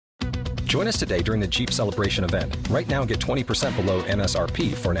Join us today during the Jeep Celebration event. Right now, get 20% below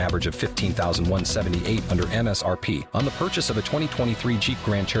MSRP for an average of $15,178 under MSRP on the purchase of a 2023 Jeep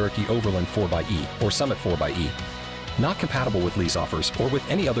Grand Cherokee Overland 4xE or Summit 4xE. Not compatible with lease offers or with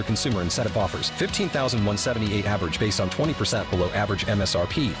any other consumer incentive offers. $15,178 average based on 20% below average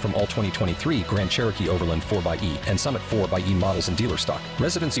MSRP from all 2023 Grand Cherokee Overland 4xE and Summit 4xE models in dealer stock.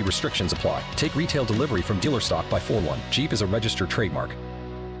 Residency restrictions apply. Take retail delivery from dealer stock by 4/1. Jeep is a registered trademark.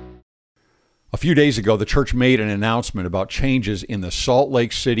 A few days ago, the church made an announcement about changes in the Salt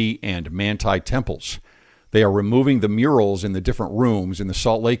Lake City and Manti temples. They are removing the murals in the different rooms in the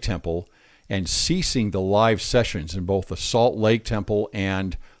Salt Lake Temple and ceasing the live sessions in both the Salt Lake Temple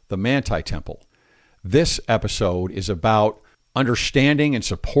and the Manti Temple. This episode is about understanding and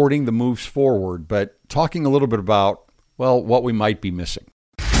supporting the moves forward, but talking a little bit about, well, what we might be missing.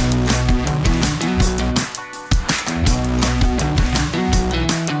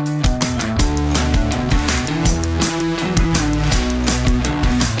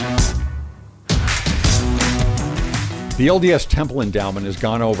 The LDS Temple Endowment has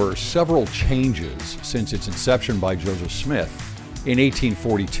gone over several changes since its inception by Joseph Smith in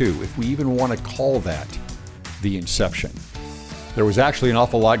 1842, if we even want to call that the inception. There was actually an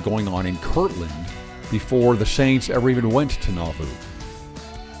awful lot going on in Kirtland before the saints ever even went to Nauvoo.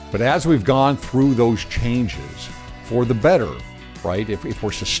 But as we've gone through those changes for the better, right, if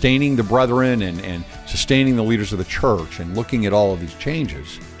we're sustaining the brethren and sustaining the leaders of the church and looking at all of these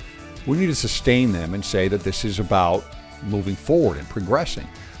changes, we need to sustain them and say that this is about moving forward and progressing.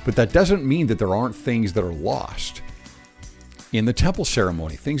 But that doesn't mean that there aren't things that are lost in the temple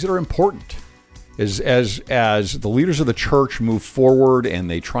ceremony, things that are important. As the leaders of the church move forward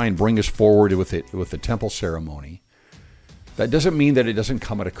and they try and bring us forward with the temple ceremony, that doesn't mean that it doesn't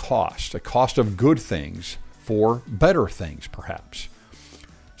come at a cost of good things for better things, perhaps.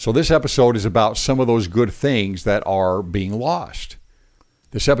 So this episode is about some of those good things that are being lost.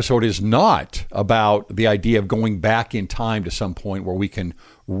 This episode is not about the idea of going back in time to some point where we can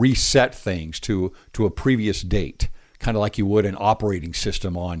reset things to a previous date, kind of like you would an operating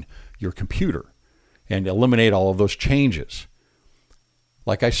system on your computer, and eliminate all of those changes.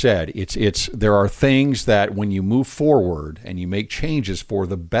 Like I said, there are things that when you move forward and you make changes for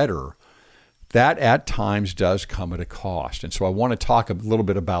the better, that at times does come at a cost. And so I want to talk a little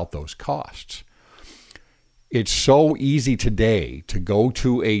bit about those costs. It's so easy today to go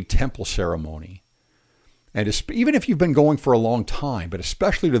to a temple ceremony, and even if you've been going for a long time, but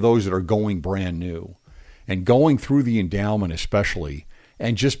especially to those that are going brand new and going through the endowment especially,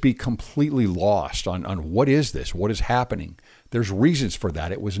 and just be completely lost on what is this, what is happening. There's reasons for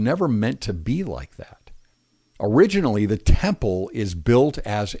that. It was never meant to be like that. Originally, the temple is built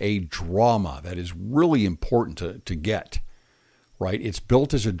as a drama. That is really important to get, right? It's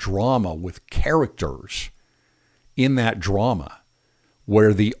built as a drama with characters in that drama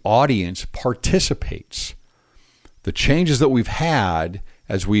where the audience participates. The changes that we've had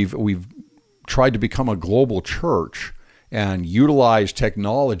as we've tried to become a global church and utilize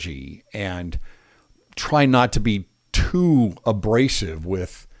technology and try not to be too abrasive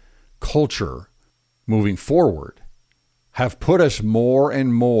with culture moving forward have put us more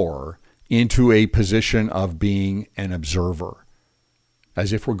and more into a position of being an observer,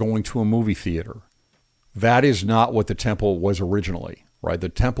 as if we're going to a movie theater. That is not what the temple was originally, right? The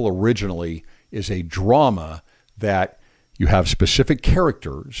temple originally is a drama that you have specific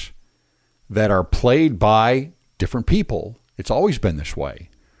characters that are played by different people. It's always been this way.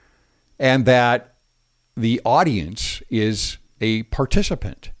 And that the audience is a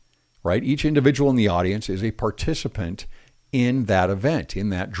participant, right? Each individual in the audience is a participant in that event, in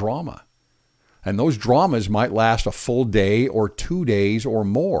that drama. And those dramas might last a full day or 2 days or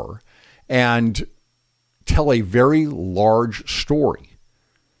more and tell a very large story,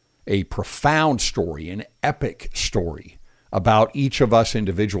 a profound story, an epic story about each of us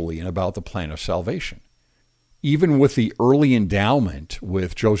individually and about the plan of salvation. Even with the early endowment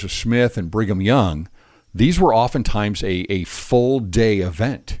with Joseph Smith and Brigham Young, these were oftentimes a full day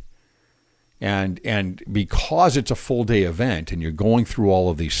event. And because it's a full day event and you're going through all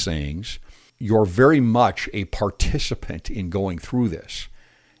of these things, you're very much a participant in going through this.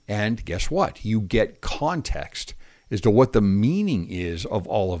 And guess what? You get context as to what the meaning is of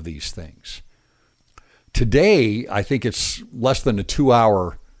all of these things. Today, I think it's less than a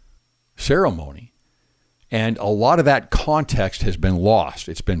 2-hour ceremony. And a lot of that context has been lost.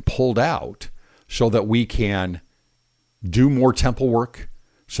 It's been pulled out so that we can do more temple work,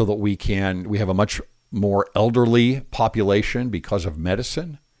 so that we have a much more elderly population because of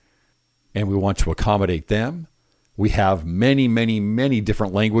medicine, and we want to accommodate them. We have many, many, many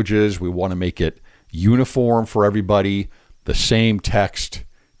different languages. We want to make it uniform for everybody. The same text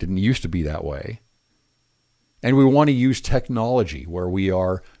didn't used to be that way. And we want to use technology where we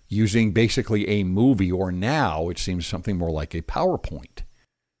are using basically a movie, or now it seems something more like a PowerPoint.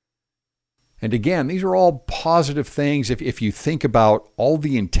 And again, these are all positive things if you think about all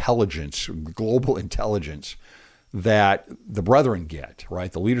the intelligence, global intelligence, that the brethren get,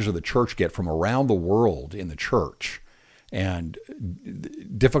 right? The leaders of the church get from around the world in the church, and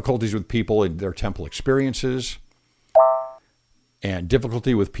difficulties with people in their temple experiences, and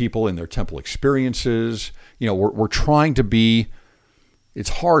difficulty with people in their temple experiences. You know, we're trying to be,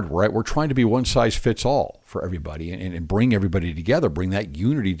 it's hard, right? We're trying to be one size fits all for everybody and bring everybody together, bring that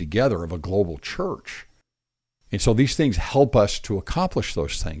unity together of a global church. And so these things help us to accomplish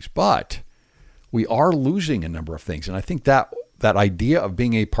those things. But we are losing a number of things. And I think that idea of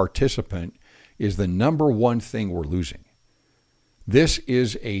being a participant is the number one thing we're losing. This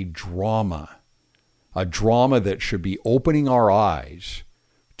is a drama that should be opening our eyes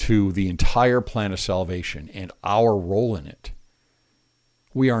to the entire plan of salvation and our role in it.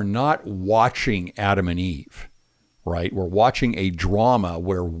 We are not watching Adam and Eve, right? We're watching a drama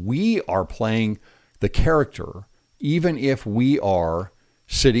where we are playing the character, even if we are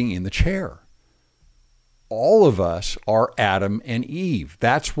sitting in the chair. All of us are Adam and Eve.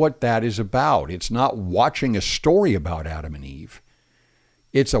 That's what that is about. It's not watching a story about Adam and Eve.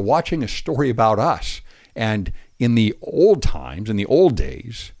 It's watching a story about us. And in the old times, in the old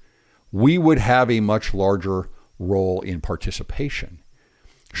days, we would have a much larger role in participation,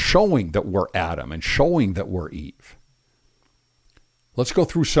 showing that we're Adam and showing that we're Eve. Let's go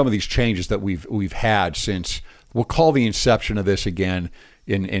through some of these changes that we've had since, we'll call the inception of this again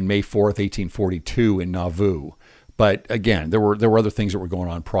in May 4th, 1842 in Nauvoo. But again, there were other things that were going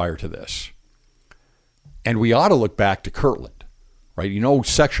on prior to this. And we ought to look back to Kirtland, right? You know,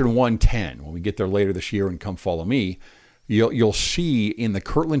 section 110, when we get there later this year and Come Follow Me, you'll see in the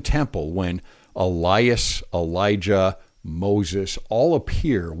Kirtland Temple when Elias, Elijah, Moses all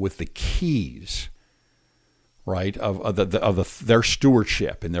appear with the keys, right, of their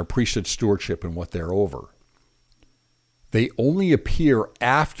stewardship and their priesthood stewardship and what they're over. They only appear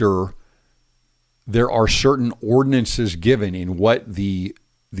after there are certain ordinances given in what the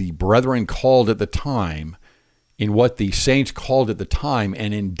brethren called at the time, in what the saints called at the time,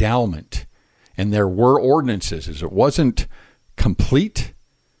 an endowment. And there were ordinances. It wasn't complete,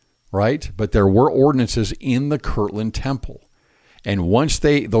 right? But there were ordinances in the Kirtland Temple. And once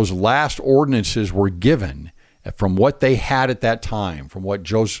those last ordinances were given from what they had at that time, from what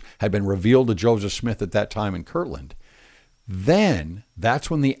had been revealed to Joseph Smith at that time in Kirtland, then that's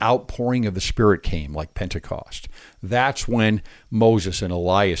when the outpouring of the Spirit came, like Pentecost. That's when Moses and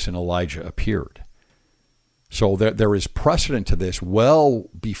Elias and Elijah appeared. So there is precedent to this well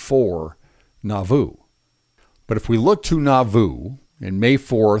before Nauvoo. But if we look to Nauvoo in May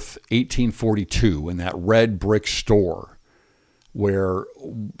 4th, 1842, in that red brick store, where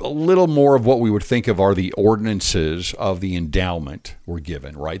a little more of what we would think of are the ordinances of the endowment were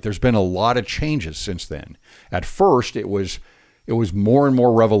given, right? There's been a lot of changes since then. At first, it was more and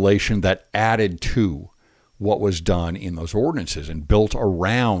more revelation that added to what was done in those ordinances and built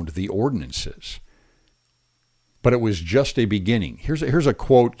around the ordinances. But it was just a beginning. Here's a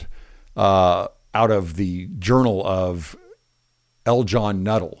quote out of the journal of L. John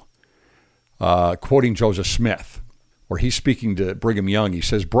Nuttall, quoting Joseph Smith, where he's speaking to Brigham Young. He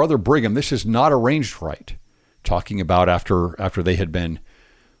says, "Brother Brigham, this is not arranged right," talking about after they had been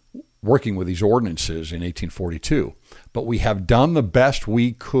working with these ordinances in 1842. "But we have done the best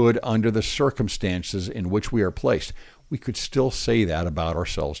we could under the circumstances in which we are placed." We could still say that about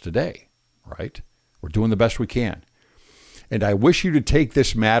ourselves today, right? We're doing the best we can. "And I wish you to take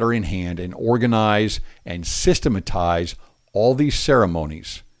this matter in hand and organize and systematize all these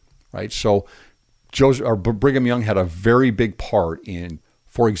ceremonies," right? So Brigham Young had a very big part in,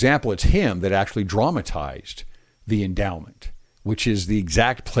 for example, it's him that actually dramatized the endowment, which is the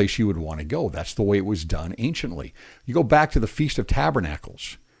exact place you would want to go. That's the way it was done anciently. You go back to the Feast of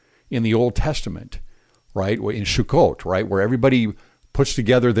Tabernacles in the Old Testament, right? In Sukkot, right? Where everybody puts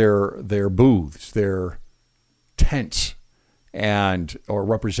together their booths, their tents, or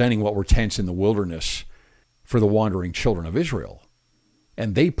representing what were tents in the wilderness for the wandering children of Israel.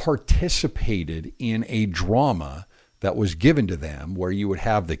 And they participated in a drama that was given to them where you would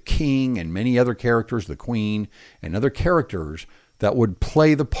have the king and many other characters, the queen and other characters that would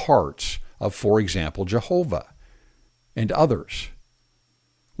play the parts of, for example, Jehovah and others.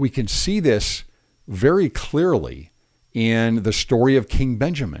 We can see this very clearly in the story of King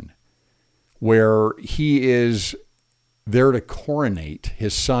Benjamin, where he is there to coronate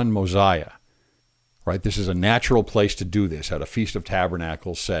his son Mosiah, right? This is a natural place to do this at a Feast of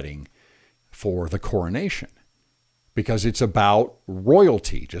Tabernacles setting for the coronation, because it's about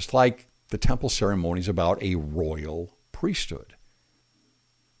royalty, just like the temple ceremony is about a royal priesthood.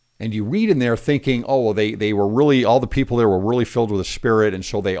 And you read in there thinking, oh, well, they were really, all the people there were really filled with the Spirit, and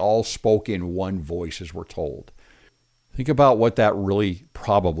so they all spoke in one voice, as we're told. Think about what that really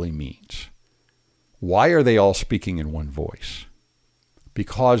probably means. Why are they all speaking in one voice?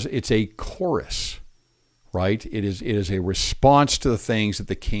 Because it's a chorus, right? It is a response to the things that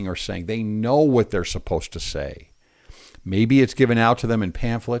the king are saying. They know what they're supposed to say. Maybe it's given out to them in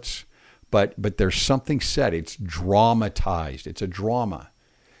pamphlets, but there's something said. It's dramatized. It's a drama.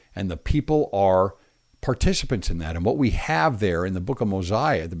 And the people are participants in that. And what we have there in the book of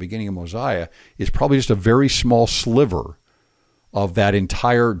Mosiah, at the beginning of Mosiah, is probably just a very small sliver of that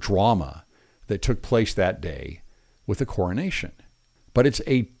entire drama that took place that day with the coronation. But it's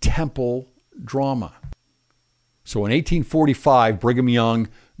a temple drama. So in 1845, Brigham Young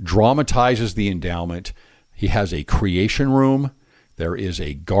dramatizes the endowment. He has a creation room. There is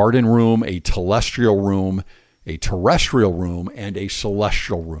a garden room, a telestial room, a terrestrial room, and a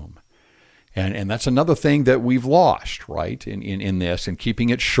celestial room. And that's another thing that we've lost, right, in this, and keeping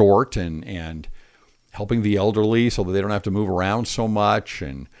it short and helping the elderly so that they don't have to move around so much,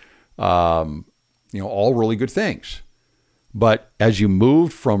 and all really good things. But as you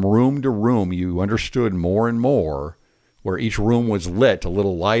moved from room to room, you understood more and more where each room was lit a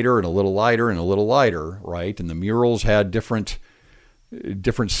little lighter and a little lighter and a little lighter, right? And the murals had different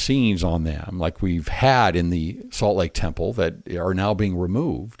scenes on them, like we've had in the Salt Lake Temple that are now being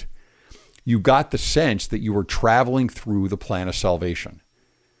removed. You got the sense that you were traveling through the plan of salvation.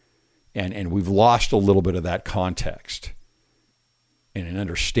 And we've lost a little bit of that context and an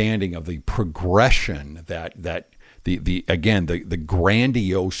understanding of the progression that the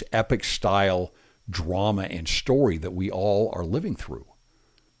grandiose epic style drama and story that we all are living through.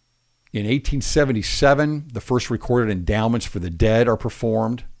 In 1877, the first recorded endowments for the dead are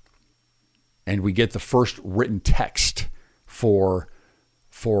performed, and we get the first written text for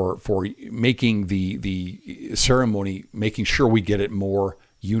making the ceremony, making sure we get it more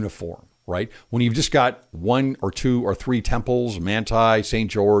uniform, right? When you've just got one or two or three temples, Manti,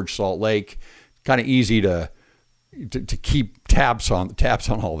 St. George, Salt Lake, kind of easy to keep tabs on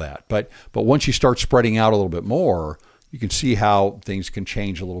all that. But once you start spreading out a little bit more, you can see how things can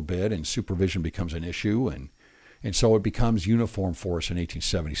change a little bit, and supervision becomes an issue, and so it becomes uniform for us in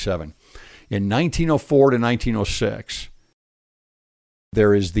 1877. In 1904 to 1906,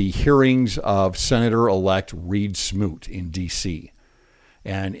 there is the hearings of Senator-elect Reed Smoot in D.C.,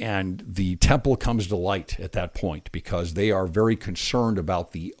 and the temple comes to light at that point because they are very concerned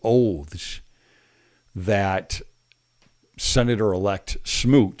about the oaths that Senator-elect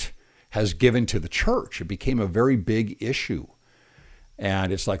Smoot has given to the church. It became a very big issue.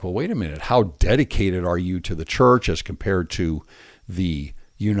 And it's like, well, wait a minute. How dedicated are you to the church as compared to the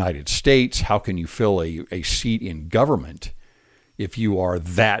United States? How can you fill a seat in government if you are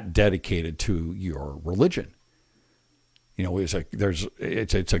that dedicated to your religion?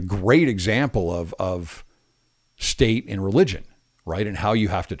 It's a great example of state and religion, right? And how you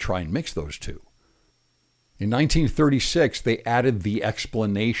have to try and mix those two. In 1936, they added the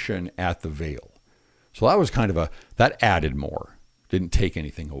explanation at the veil. So that was that added more, didn't take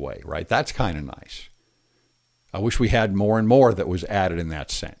anything away, right? That's kind of nice. I wish we had more and more that was added in that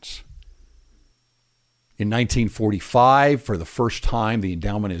sense. In 1945, for the first time, the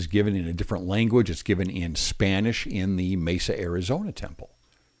endowment is given in a different language. It's given in Spanish in the Mesa, Arizona temple.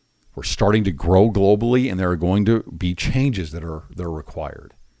 We're starting to grow globally, and there are going to be changes that are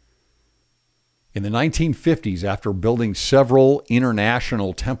required. In the 1950s, after building several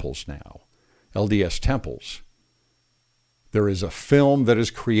international temples now, LDS temples, there is a film that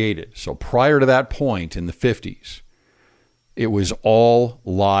is created. So prior to that point in the 50s, it was all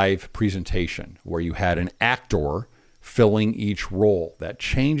live presentation where you had an actor filling each role. That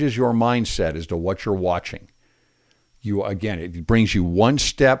changes your mindset as to what you're watching. It brings you one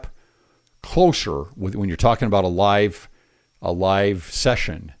step closer when you're talking about a live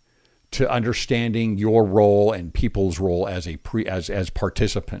session to understanding your role and people's role as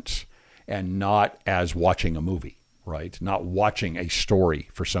participants, and not as watching a movie, right? Not watching a story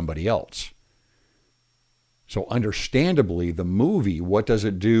for somebody else. So understandably, the movie, what does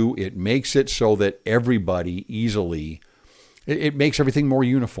it do? It makes it so that everybody it makes everything more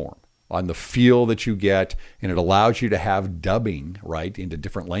uniform on the feel that you get, and it allows you to have dubbing, right, into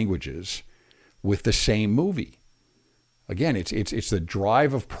different languages with the same movie. Again, it's the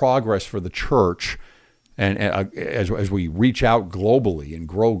drive of progress for the church, and as we reach out globally and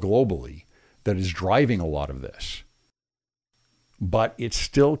grow globally, that is driving a lot of this. But it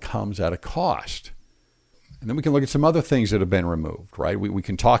still comes at a cost. And then we can look at some other things that have been removed, right? We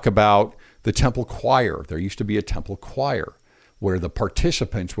can talk about the temple choir. There used to be a temple choir where the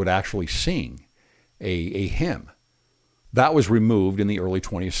participants would actually sing a hymn. That was removed in the early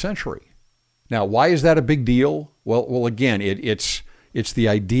 20th century. Now, why is that a big deal? Well, again, it's the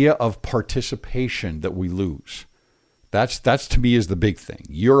idea of participation that we lose. That's to me is the big thing.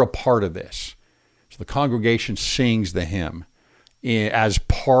 You're a part of this. So the congregation sings the hymn as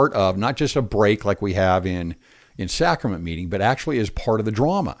part of not just a break like we have in sacrament meeting, but actually as part of the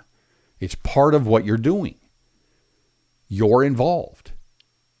drama. It's part of what you're doing. You're involved.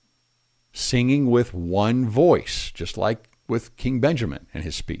 Singing with one voice, just like with King Benjamin and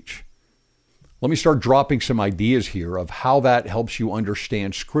his speech. Let me start dropping some ideas here of how that helps you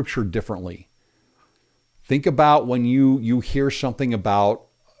understand Scripture differently. Think about when you hear something about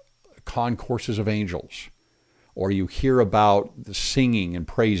concourses of angels, or you hear about the singing and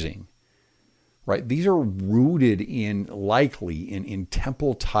praising, right? These are rooted likely in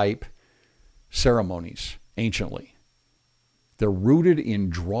temple-type ceremonies anciently. They're rooted in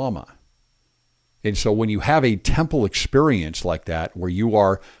drama. And so when you have a temple experience like that, where you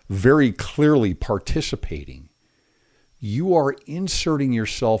are very clearly participating, you are inserting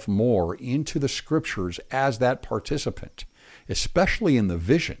yourself more into the Scriptures as that participant, especially in the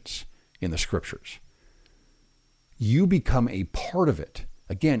visions in the Scriptures. You become a part of it.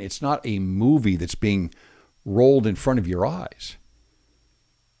 Again, it's not a movie that's being rolled in front of your eyes.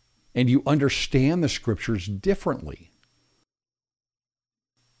 And you understand the Scriptures differently.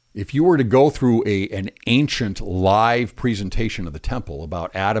 If you were to go through an ancient live presentation of the temple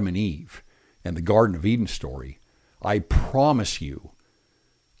about Adam and Eve and the Garden of Eden story, I promise you,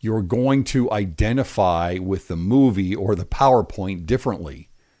 you're going to identify with the movie or the PowerPoint differently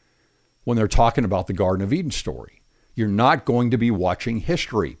when they're talking about the Garden of Eden story. You're not going to be watching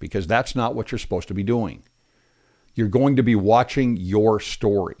history, because that's not what you're supposed to be doing. You're going to be watching your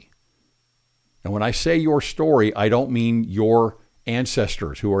story. And when I say your story, I don't mean your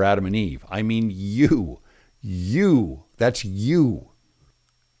ancestors who are Adam and Eve. I mean you. You. That's you.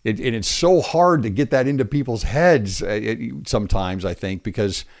 It's so hard to get that into people's heads sometimes, I think,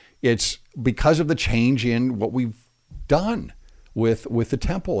 because it's because of the change in what we've done with the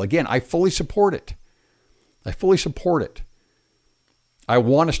temple. Again, I fully support it. I fully support it. I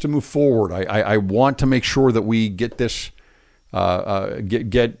want us to move forward. I want to make sure that we get this,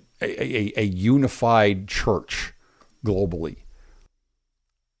 get a unified church globally.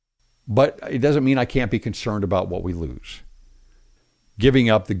 But it doesn't mean I can't be concerned about what we lose. Giving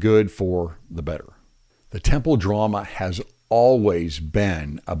up the good for the better. The temple drama has always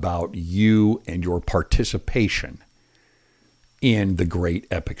been about you and your participation in the great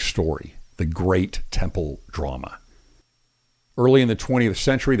epic story, the great temple drama. Early in the 20th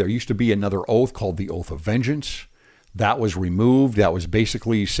century, there used to be another oath called the Oath of Vengeance. That was removed. That was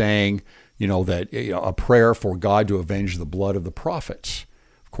basically saying, that a prayer for God to avenge the blood of the prophets.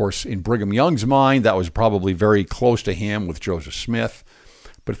 Of course, in Brigham Young's mind, that was probably very close to him with Joseph Smith.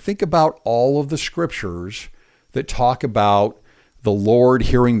 But think about all of the scriptures that talk about the Lord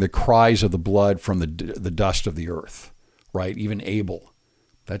hearing the cries of the blood from the dust of the earth, right? Even Abel.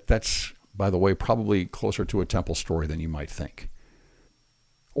 That's, by the way, probably closer to a temple story than you might think.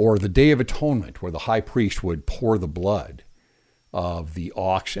 Or the Day of Atonement, where the high priest would pour the blood of the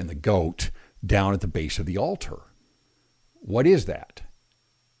ox and the goat down at the base of the altar. What is that?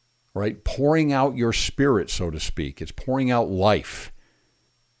 Right? Pouring out your spirit, so to speak. It's pouring out life.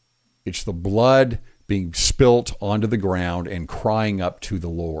 It's the blood being spilt onto the ground and crying up to the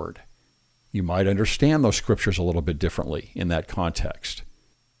Lord. You might understand those scriptures a little bit differently in that context.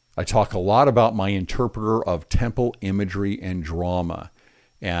 I talk a lot about my interpreter of temple imagery and drama,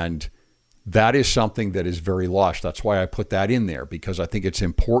 and that is something that is very lost. That's why I put that in there, because I think it's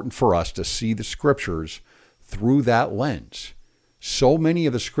important for us to see the scriptures through that lens. So many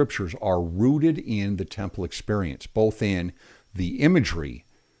of the scriptures are rooted in the temple experience, both in the imagery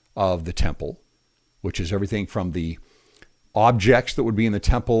of the temple, which is everything from the objects that would be in the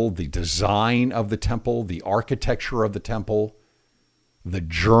temple, the design of the temple, the architecture of the temple, the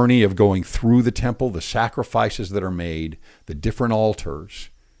journey of going through the temple, the sacrifices that are made, the different altars.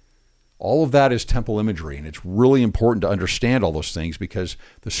 All of that is temple imagery, and it's really important to understand all those things because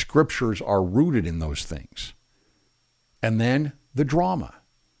the scriptures are rooted in those things. And then the drama,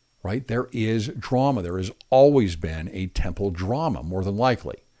 right? There is drama. There has always been a temple drama, more than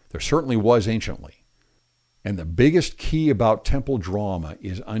likely. There certainly was anciently. And the biggest key about temple drama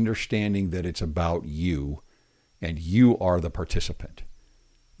is understanding that it's about you, and you are the participant.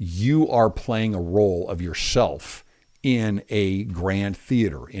 You are playing a role of yourself in a grand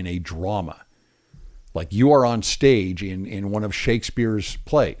theater, in a drama. Like you are on stage in one of Shakespeare's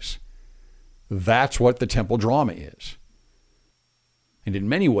plays. That's what the temple drama is. And in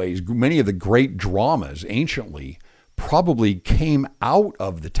many ways, many of the great dramas anciently probably came out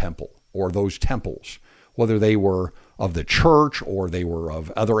of the temple or those temples, whether they were of the church or they were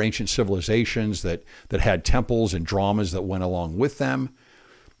of other ancient civilizations that had temples and dramas that went along with them.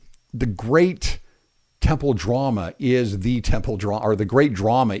 The great temple drama is the temple drama, or the great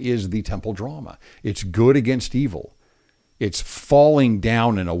drama is the temple drama. It's good against evil. It's falling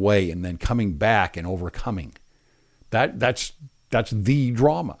down in a way and then coming back and overcoming. That's the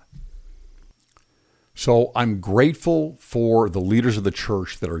drama. So I'm grateful for the leaders of the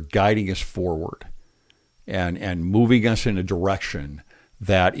church that are guiding us forward and moving us in a direction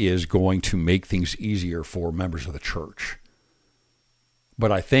that is going to make things easier for members of the church.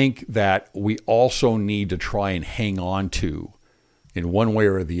 But I think that we also need to try and hang on to, in one way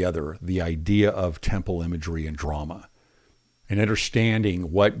or the other, the idea of temple imagery and drama, and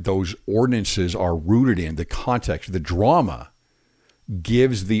understanding what those ordinances are rooted in, the context. The drama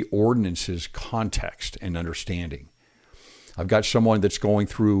gives the ordinances context and understanding. I've got someone that's going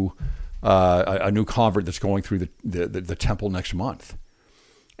through a new convert that's going through the temple next month.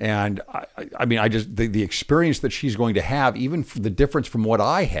 And I mean, the experience that she's going to have, even for the difference from what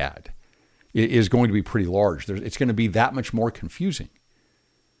I had, is going to be pretty large. It's going to be that much more confusing,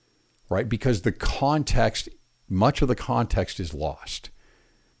 right? Because the context, much of the context is lost.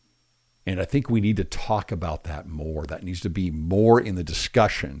 And I think we need to talk about that more. That needs to be more in the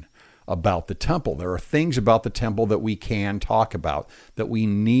discussion about the temple. There are things about the temple that we can talk about, that we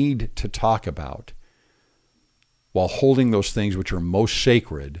need to talk about, while holding those things which are most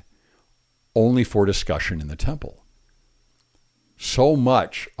sacred only for discussion in the temple. So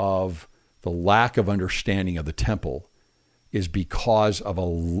much of the lack of understanding of the temple is because of a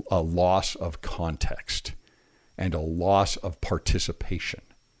loss of context and a loss of participation.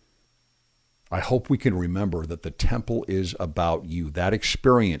 I hope we can remember that the temple is about you. That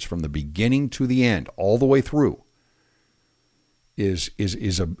experience from the beginning to the end, all the way through, is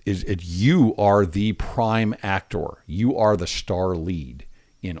you are the prime actor. You are the star lead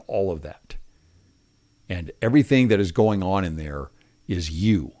in all of that. And everything that is going on in there is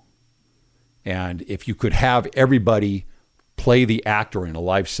you. And if you could have everybody play the actor in a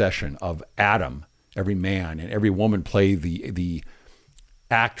live session of Adam, every man, and every woman play the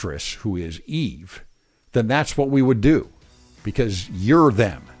actress who is Eve, then that's what we would do, because you're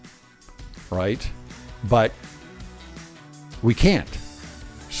them, right? But we can't.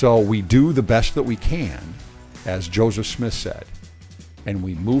 So we do the best that we can, as Joseph Smith said, and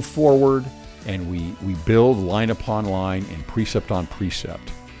we move forward and we build line upon line and precept on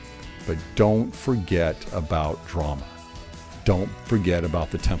precept. But don't forget about drama. Don't forget about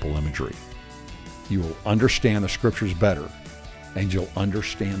the temple imagery. You will understand the scriptures better, and you'll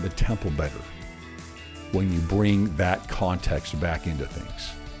understand the temple better when you bring that context back into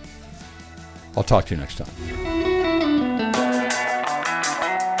things. I'll talk to you next time.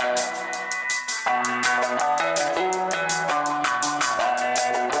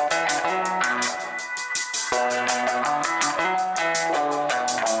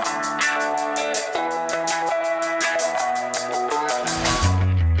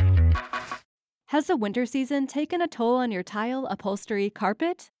 Has the winter season taken a toll on your tile, upholstery,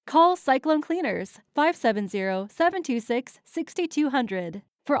 carpet? Call Cyclone Cleaners, 570-726-6200.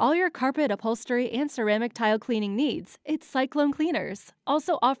 For all your carpet, upholstery, and ceramic tile cleaning needs, it's Cyclone Cleaners,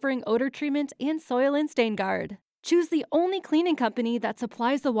 also offering odor treatment and soil and stain guard. Choose the only cleaning company that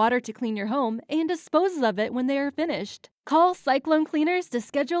supplies the water to clean your home and disposes of it when they are finished. Call Cyclone Cleaners to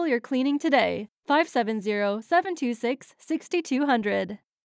schedule your cleaning today, 570-726-6200.